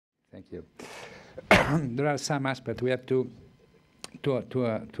Thank you. There are some aspects we have to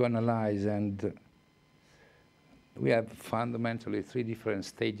analyze, and we have fundamentally 3 different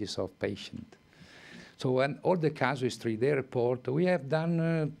stages of patient. So when all the casuistry they report, we have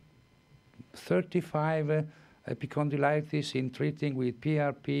done 35 epicondilitis in treating with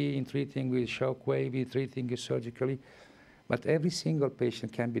PRP, in treating with shockwave, in treating surgically, but every single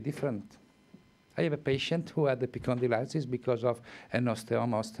patient can be different. I have a patient who had epicondylitis because of an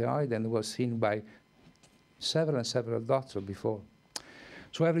osteoma osteoid and was seen by several doctors before.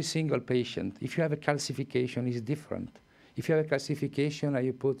 So every single patient, if you have a calcification, is different. If you have a calcification and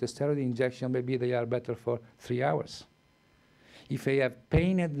you put a steroid injection, maybe they are better for 3 hours. If they have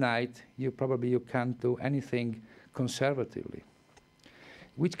pain at night, you can't do anything conservatively.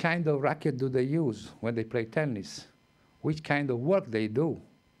 Which kind of racket do they use when they play tennis? Which kind of work they do?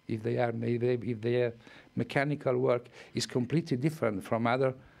 If their mechanical work is completely different from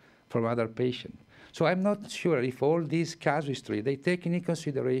other patients. So I'm not sure if all these casuistry, they take into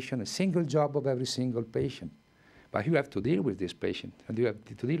consideration a single job of every single patient. But you have to deal with this patient, and you have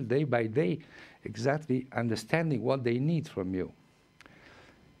to deal day by day, exactly understanding what they need from you.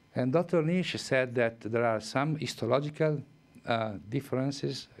 And Dr. Luigi said that there are some histological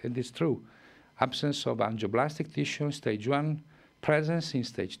differences, and it's true. Absence of angioblastic tissue in stage 1, presence in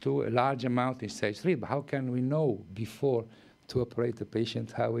stage 2, a large amount in stage 3. But how can we know before to operate the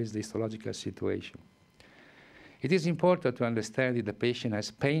patient how is the histological situation? It is important to understand if the patient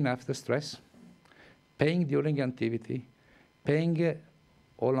has pain after stress, pain during activity, pain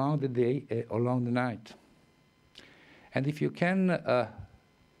along the day, along the night. And if you can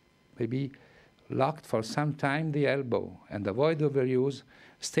maybe lock for some time the elbow and avoid overuse,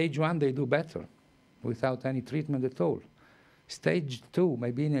 stage 1 they do better without any treatment at all. Stage 2,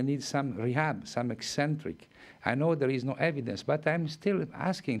 maybe they need some rehab, some eccentric. I know there is no evidence, but I'm still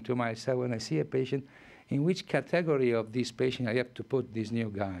asking to myself when I see a patient, in which category of this patient I have to put this new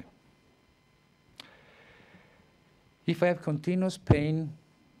guy? If I have continuous pain,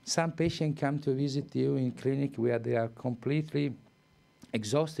 some patients come to visit you in clinic where they are completely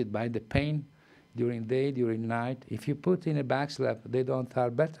exhausted by the pain during day, during night. If you put in a back slap, they don't are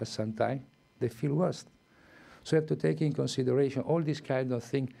better sometimes, they feel worse. So you have to take in consideration all these kind of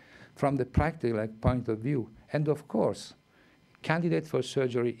things from the practical point of view. And of course, candidate for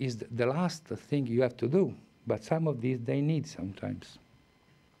surgery is the last thing you have to do, but some of these they need sometimes.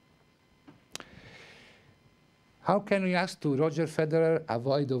 How can we ask to Roger Federer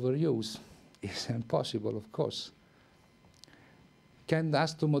avoid overuse? It's impossible, of course. Can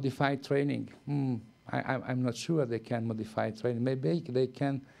ask to modify training? I'm not sure they can modify training. Maybe they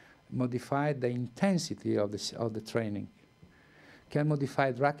can modify the intensity of the training. Can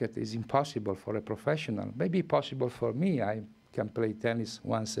modify the racket is impossible for a professional. Maybe possible for me. I can play tennis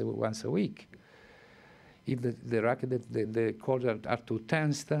once a week. If the racket, the cords are too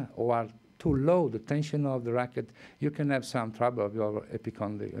tensed or are too low, the tension of the racket, you can have some trouble with your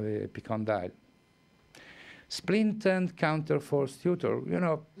epicondyle. Splint and counterforce tutor,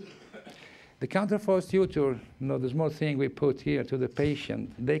 the counterforce tutor, the small thing we put here to the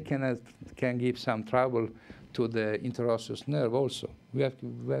patient, they can give some trouble to the interosseous nerve also. We have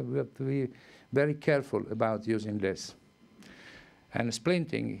to be very careful about using this. And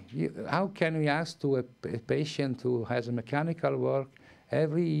splinting, how can we ask to a patient who has a mechanical work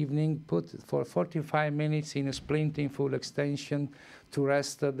every evening put for 45 minutes in a splinting full extension to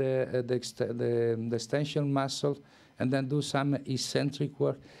rest the extension muscle and then do some eccentric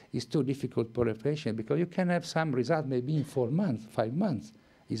work? Is too difficult for a patient because you can have some result maybe in 4 months, 5 months.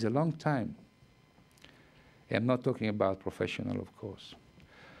 It's a long time. I'm not talking about professional, of course.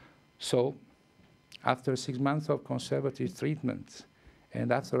 So after 6 months of conservative treatment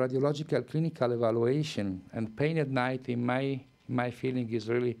and after radiological clinical evaluation, and pain at night in my feeling is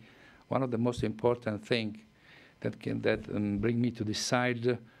really one of the most important things that bring me to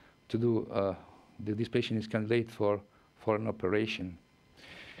decide to do that this patient is candidate for an operation.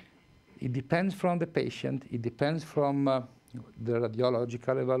 It depends from the patient. It depends from the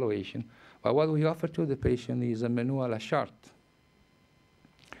radiological evaluation. But what we offer to the patient is a menu à la charte.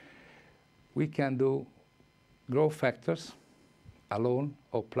 We can do growth factors alone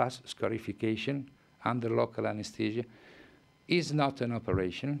or plus scarification under local anesthesia. Is not an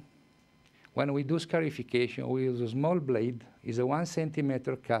operation. When we do scarification, we use a small blade. It's a 1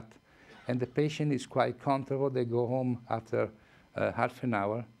 centimeter cut, and the patient is quite comfortable. They go home after half an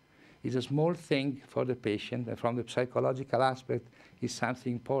hour. It's a small thing for the patient, and from the psychological aspect, is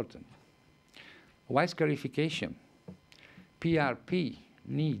something important. Why scarification? PRP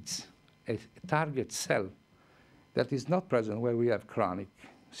needs a target cell that is not present where we have chronic.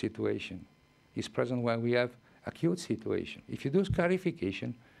 situation. It's present when we have acute situation. If you do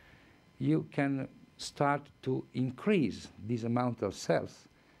scarification, you can start to increase this amount of cells,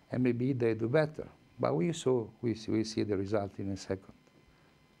 and maybe they do better. But we see the result in a second.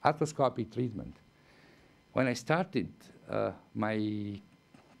 Arthroscopic treatment. When I started my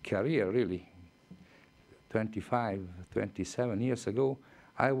career, really, 25, 27 years ago,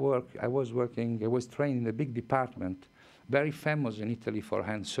 I was trained in a big department, very famous in Italy for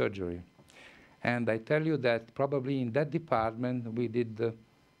hand surgery. And I tell you that probably in that department we did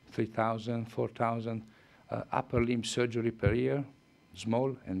 3,000, 4,000 upper limb surgery per year,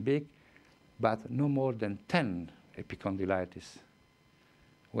 small and big, but no more than 10 epicondylitis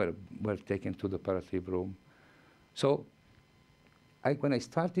were taken to the operative room. So when I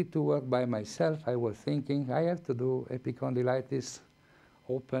started to work by myself, I was thinking, I have to do epicondylitis,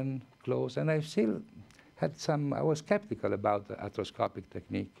 open, close, and I still had I was skeptical about the arthroscopic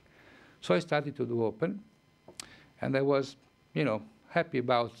technique. So I started to do open, and I was, happy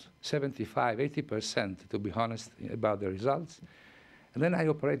about 75, 80%, to be honest, about the results. And then I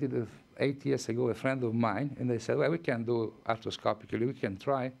operated 8 years ago a friend of mine, and they said, well, we can do arthroscopically, we can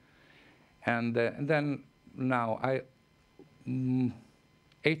try. And then now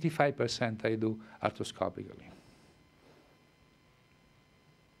 85% I do arthroscopically.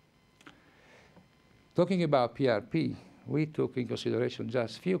 Talking about PRP, we took in consideration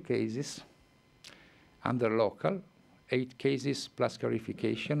just few cases under local, 8 cases plus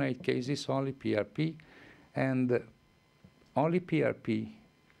scarification, 8 cases only PRP, and only PRP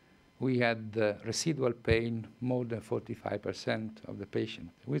we had residual pain more than 45% of the patient.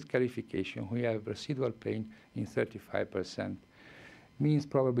 With scarification, we have residual pain in 35%. Means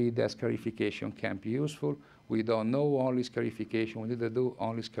probably that scarification can be useful. We don't know only scarification. We didn't do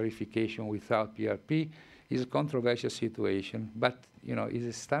only scarification without PRP. It's a controversial situation, but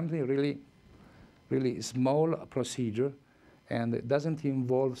it's something really small procedure, and it doesn't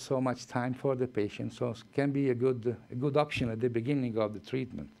involve so much time for the patient, so it can be a good option at the beginning of the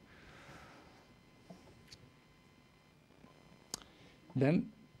treatment.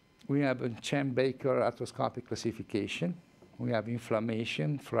 Then we have a Chen-Baker arthroscopic classification. We have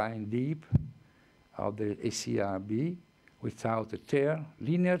inflammation, flying deep of the ACRB without a tear,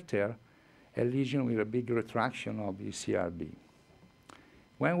 linear tear, a lesion with a big retraction of the CRB.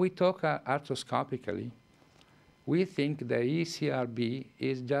 When we talk arthroscopically, we think the ECRB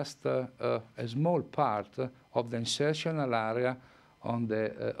is just a small part of the insertional area on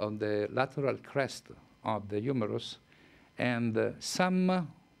the lateral crest of the humerus, and some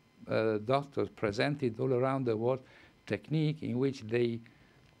doctors presented all around the world technique in which they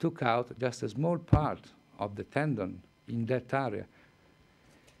took out just a small part of the tendon in that area.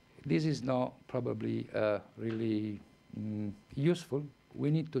 This is not probably really useful. We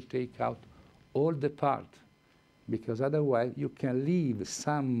need to take out all the part, because otherwise you can leave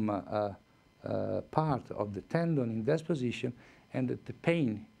some part of the tendon in that position, and the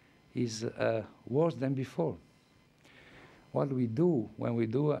pain is worse than before. What we do when we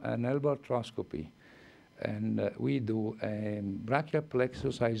do an elbow arthroscopy, and we do a brachial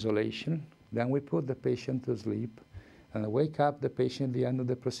plexus isolation, then we put the patient to sleep, and wake up the patient at the end of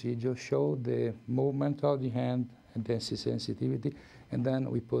the procedure, show the movement of the hand and the sensitivity, and then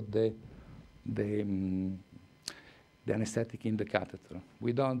we put the anesthetic in the catheter.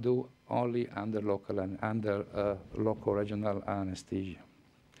 We don't do only under local and under local regional anesthesia.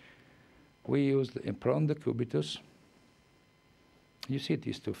 We use the prone decubitus. You see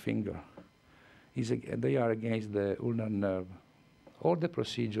these two fingers. They are against the ulnar nerve. All the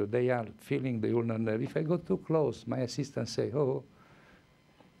procedure, they are feeling the ulnar nerve. If I go too close, my assistant say, oh.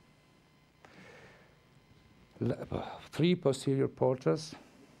 3 posterior portals,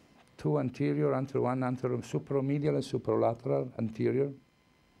 2 anterior, one anterior, supromedial and supralateral anterior.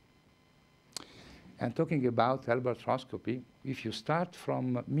 And talking about elbow arthroscopy, if you start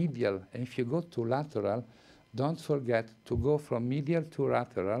from medial and if you go to lateral, don't forget to go from medial to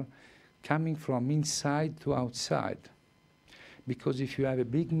lateral, coming from inside to outside. Because if you have a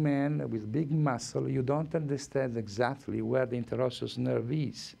big man with big muscle, you don't understand exactly where the interosseous nerve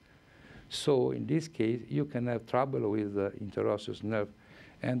is. So in this case, you can have trouble with the interosseous nerve.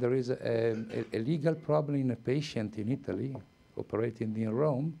 And there is a legal problem in a patient in Italy, operating in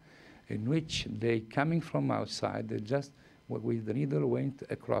Rome, in which they, coming from outside, they just, with the needle, went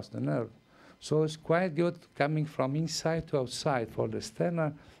across the nerve. So it's quite good coming from inside to outside for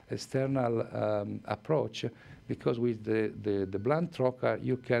the external approach, because with the blunt trocar,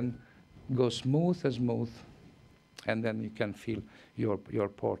 you can go smooth, and then you can feel your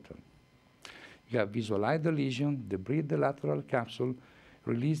portal. You have visualize the lesion, debride the lateral capsule,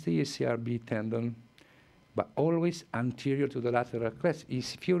 release the ECRB tendon, but always anterior to the lateral crest.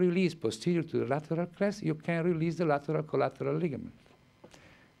 If you release posterior to the lateral crest, you can release the lateral collateral ligament.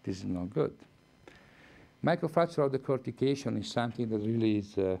 This is not good. Microfracture of the cortication is something that really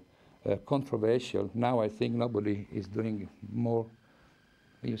is controversial. Now I think nobody is doing more,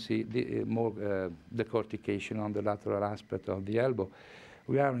 you see, more decortication on the lateral aspect of the elbow.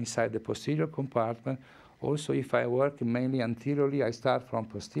 We are inside the posterior compartment. Also, if I work mainly anteriorly, I start from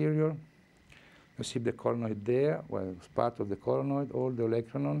posterior. You see the coronoid there, well, it's part of the coronoid, all the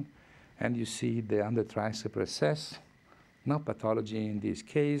olecranon, and you see the under tricep recess. No pathology in this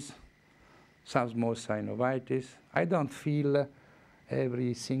case. Some small synovitis. I don't feel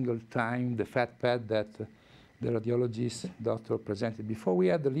every single time the fat pad that the radiologist doctor presented before. We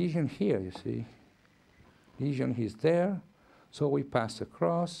had the lesion here, you see. Lesion is there, so we pass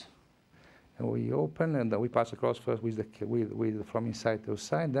across, and we open, and we pass across first with from inside to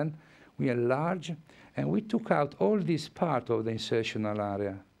outside, then we enlarge, and we took out all this part of the insertional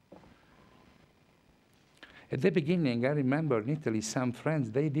area. At the beginning, I remember in Italy, some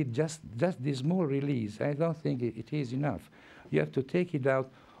friends, they did just this small release. I don't think it is enough. You have to take it out,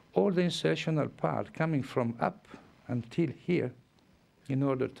 all the insertional part coming from up until here, in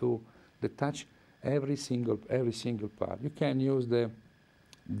order to detach every single part. You can use the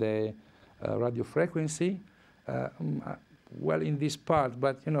radiofrequency, well, in this part,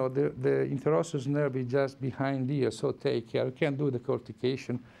 but you know the interosseous nerve is just behind here, so take care. You can do the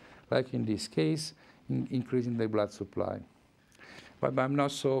cortication, like in this case, increasing the blood supply. But I'm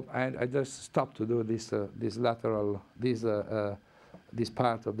not so. I just stopped to do this lateral this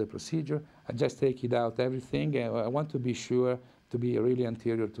part of the procedure. I just take it out everything, and I want to be sure to be really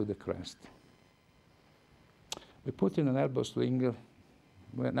anterior to the crest. We put in an elbow sling,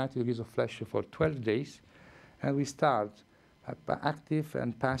 90 degrees of flexion for 12 days, and we start active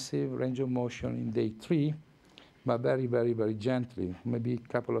and passive range of motion in day 3, but very, very, very gently, maybe a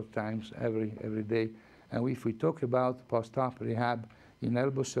couple of times every day. And if we talk about post-op rehab in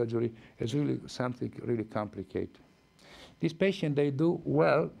elbow surgery, it's really something really complicated. These patients, they do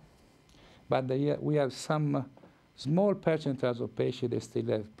well, but we have some small percentage of patients that still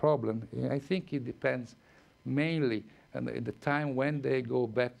have problems. I think it depends mainly on the time when they go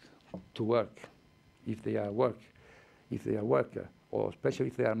back to work, if they are worker, or especially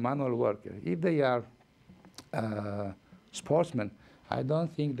if they are manual worker. If they are sportsmen, I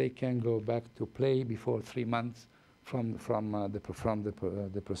don't think they can go back to play before 3 months from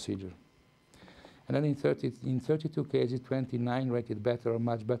the procedure. And then in 32 cases, 29 rated better or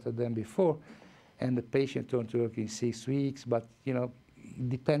much better than before, and the patient turned to work in 6 weeks. But you know, it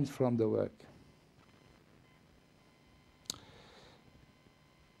depends from the work.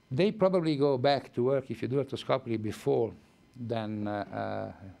 They probably go back to work if you do arthroscopically before than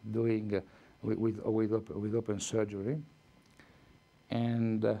doing with open surgery.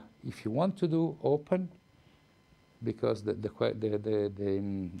 And if you want to do open, because the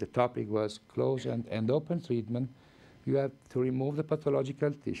topic was close and open treatment, you have to remove the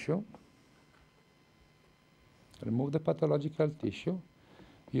pathological tissue. Remove the pathological tissue.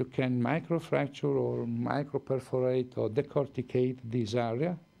 You can microfracture or microperforate or decorticate this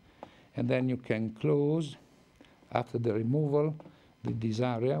area, and then you can close, after the removal, this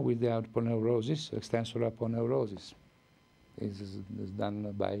area with the aponeurosis, extensor aponeurosis. This is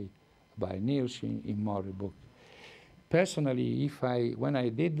done by Nils in Mori book. Personally, when I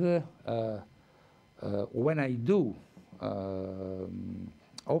do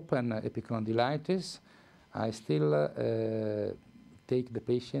open epicondylitis, I still take the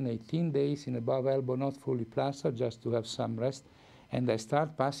patient 18 days in above elbow, not fully plastered, just to have some rest, and I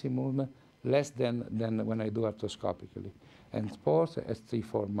start passive movement less than when I do arthroscopically, and sports at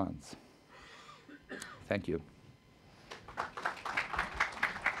 3-4 months. Thank you.